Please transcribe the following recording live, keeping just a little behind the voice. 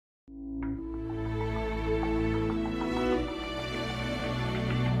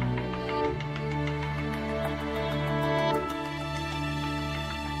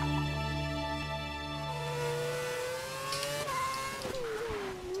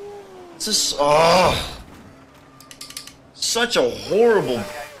This is such a horrible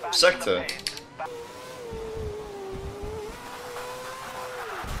sector.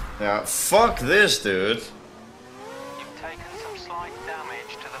 Yeah, fuck this, dude. You've taken some slight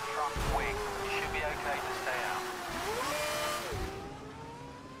damage to the front wing. You should be okay to stay out.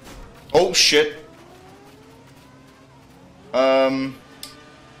 Oh shit.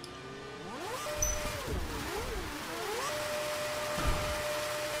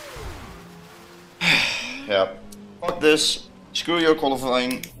 Yeah. Fuck this. Screw your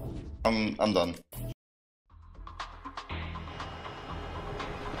qualifying. I'm done.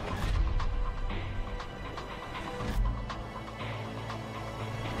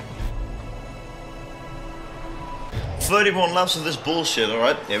 "31 laps of this bullshit,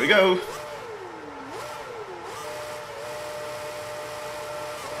 alright, here we go."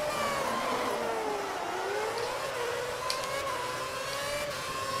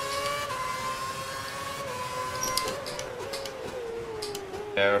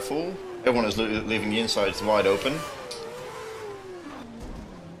 Careful. Everyone is leaving the insides wide open.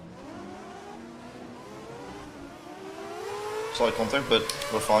 Slight contact, but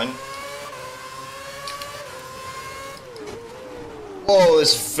we're fine. Oh,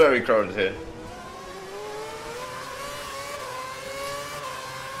 it's very crowded here.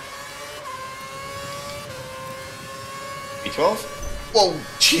 B12? Whoa,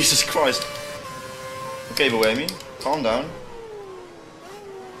 Jesus Christ. Okay, Bohemian, calm down.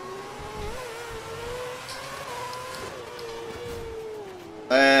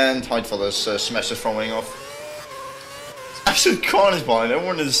 And height fellas smashes front wing off. It's absolute carnage behind.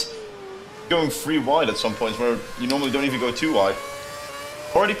 Everyone is going 3 wide at some points where you normally don't even go 2 wide.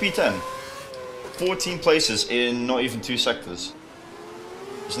 Already P10. 14 places in not even 2 sectors.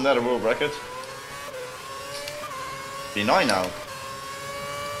 Isn't that a world record? P9 now.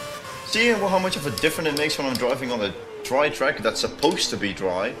 See how much of a difference it makes when I'm driving on a dry track that's supposed to be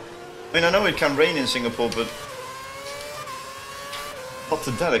dry? I mean, I know it can rain in Singapore, but not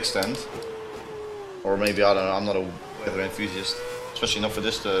to that extent. Or maybe, I don't know, I'm not a weather enthusiast. Especially not for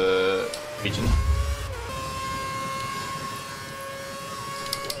this region.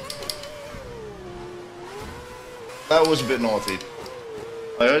 That was a bit naughty.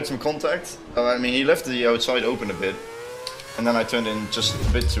 I heard some contact. I mean, he left the outside open a bit. And then I turned in just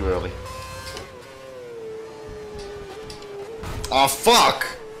a bit too early. Ah, fuck!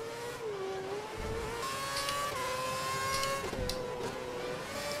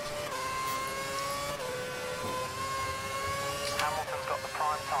 Hamilton's got the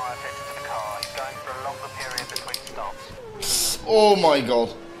prime tyre fitted to the car. He's going for a longer period between stops. Oh my god.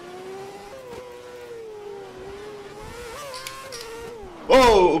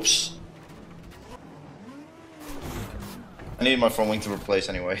 Whoa, oops. I need my front wing to replace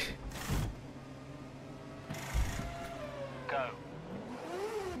anyway. Go.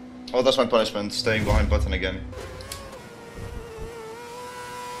 Oh, that's my punishment, staying behind button again.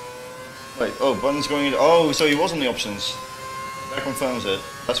 Wait, oh, button's going in. Oh, so he was on the options. That confirms it.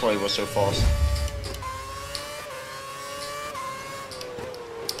 That's why he was so fast.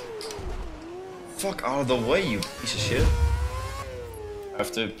 Fuck out of the way, you piece of shit. I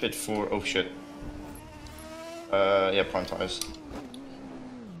have to pit for. Oh shit. Yeah, prime tires.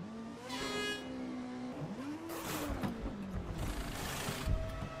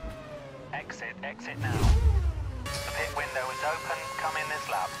 Exit now. The pit window is open. Come in this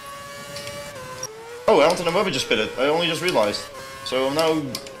lap. Oh, Hamilton and Webber just pitted. I only just realized. So I'm now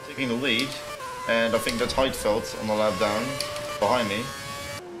taking the lead, and I think that's Heidfeld on the lap down behind me.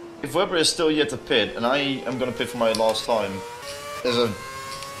 If Webber is still yet to pit, and I am gonna pit for my last time, there's a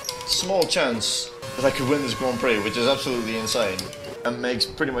small chance that I could win this Grand Prix, which is absolutely insane and makes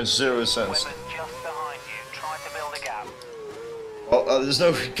pretty much 0 sense. Webber's just behind you. Try to build a gap. Well, there's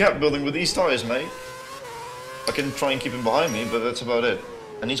no gap building with these tires, mate. I can try and keep him behind me, but that's about it.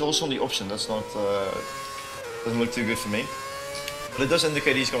 And he's also on the option. That's not doesn't look too good for me. But it does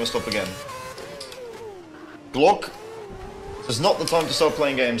indicate he's going to stop again. Glock, this is not the time to start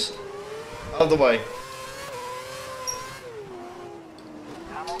playing games. Out of the way.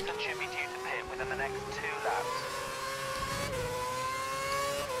 Hamilton should be due to pit within the next 2 laps.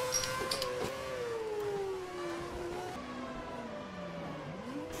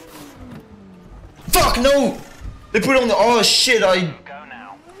 Fuck no! They put on the. Oh shit! Go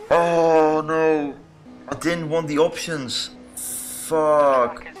now. Oh no! I didn't want the options.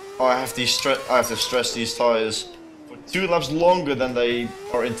 Fuck! Oh, I have to stress these tires for 2 laps longer than they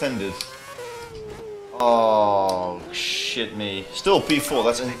are intended. Oh shit me! Still P4.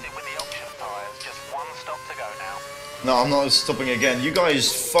 That's in. With the option tires, just 1 stop to go now. No, I'm not stopping again. You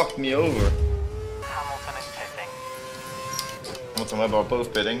guys fucked me over. Hamilton is pitting. Hamilton and Webber are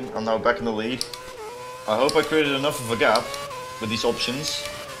both pitting. I'm now back in the lead. I hope I created enough of a gap with these options.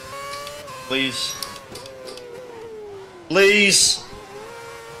 Please. Please!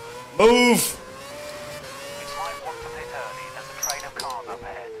 Move! We might want to pit early. There's a train of cars up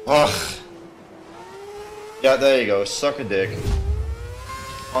ahead. Ugh. Yeah, there you go. Suck a dick.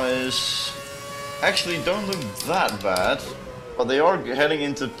 Tires actually don't look that bad, but they are heading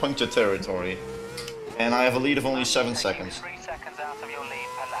into puncture territory. And I have a lead of only 7 seconds. 3 seconds out of your lead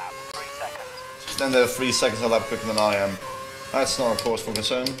per lap. 3 seconds. Then they're 3 seconds a lap quicker than I am. That's not a cause for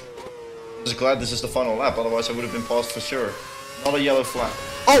concern. I'm just glad this is the final lap, otherwise I would have been passed for sure. Not a yellow flag.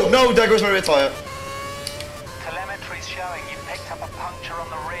 Oh no, there goes my rear tire. Telemetry's showing you've picked up a puncture on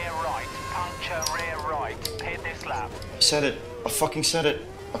the rear right. Puncture rear right. Pit this lap. I said it. I fucking said it.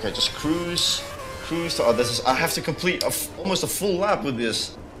 Okay, just cruise. Cruise to... Oh, this is... I have to complete almost a full lap with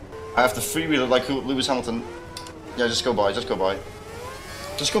this. I have to freewheel it like Lewis Hamilton. Yeah, just go by. Just go by.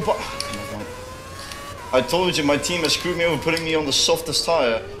 Just go by. I told you my team has screwed me over putting me on the softest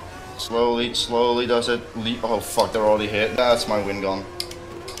tire. Slowly, slowly does it. Oh fuck, they're already hit. That's my win gone.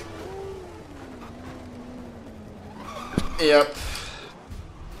 Yep.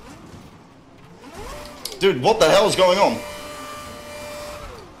 Dude, what the hell is going on?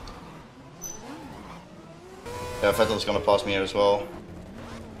 Yeah, Vettel's gonna pass me here as well.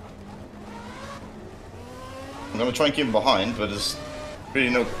 I'm gonna try and keep him behind, but there's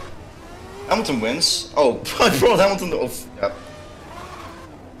really no... Hamilton wins. Oh, I brought Hamilton off. Yep.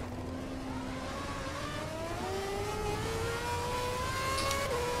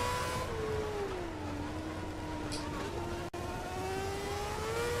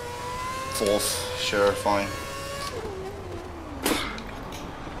 Fourth, sure, fine.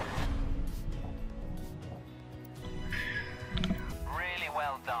 Really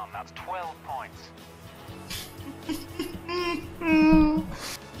well done. That's 12 points.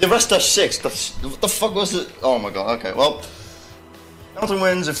 The rest are 6. What the fuck was it? Oh my god, okay, well. Hamilton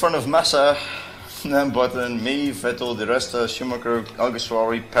wins in front of Massa, then Button, me, Vettel, the rest are Schumacher,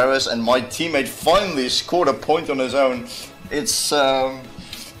 Ferrari, Perez, and my teammate finally scored a point on his own. It's,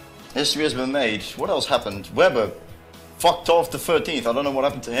 history has been made. What else happened? Webber fucked off to 13th. I don't know what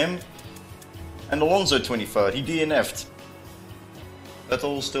happened to him. And Alonso 23rd. He DNF'd.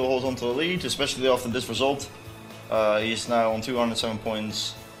 Vettel still holds on to the lead, especially after this result. He's now on 207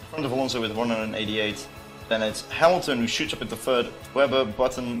 points. In front of Alonso with 188. Then it's Hamilton who shoots up into third. Webber,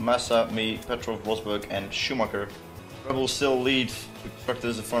 Button, Massa, me, Petrov, Rosberg, and Schumacher. Red Bull still lead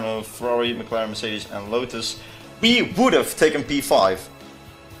constructors in front of Ferrari, McLaren, Mercedes, and Lotus. We would have taken P5.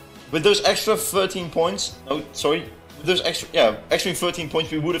 With those extra 13 points, oh, sorry, with those extra 13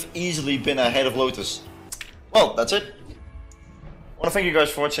 points, we would have easily been ahead of Lotus. Well, that's it. I want to thank you guys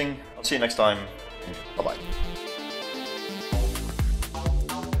for watching. I'll see you next time. Bye-bye.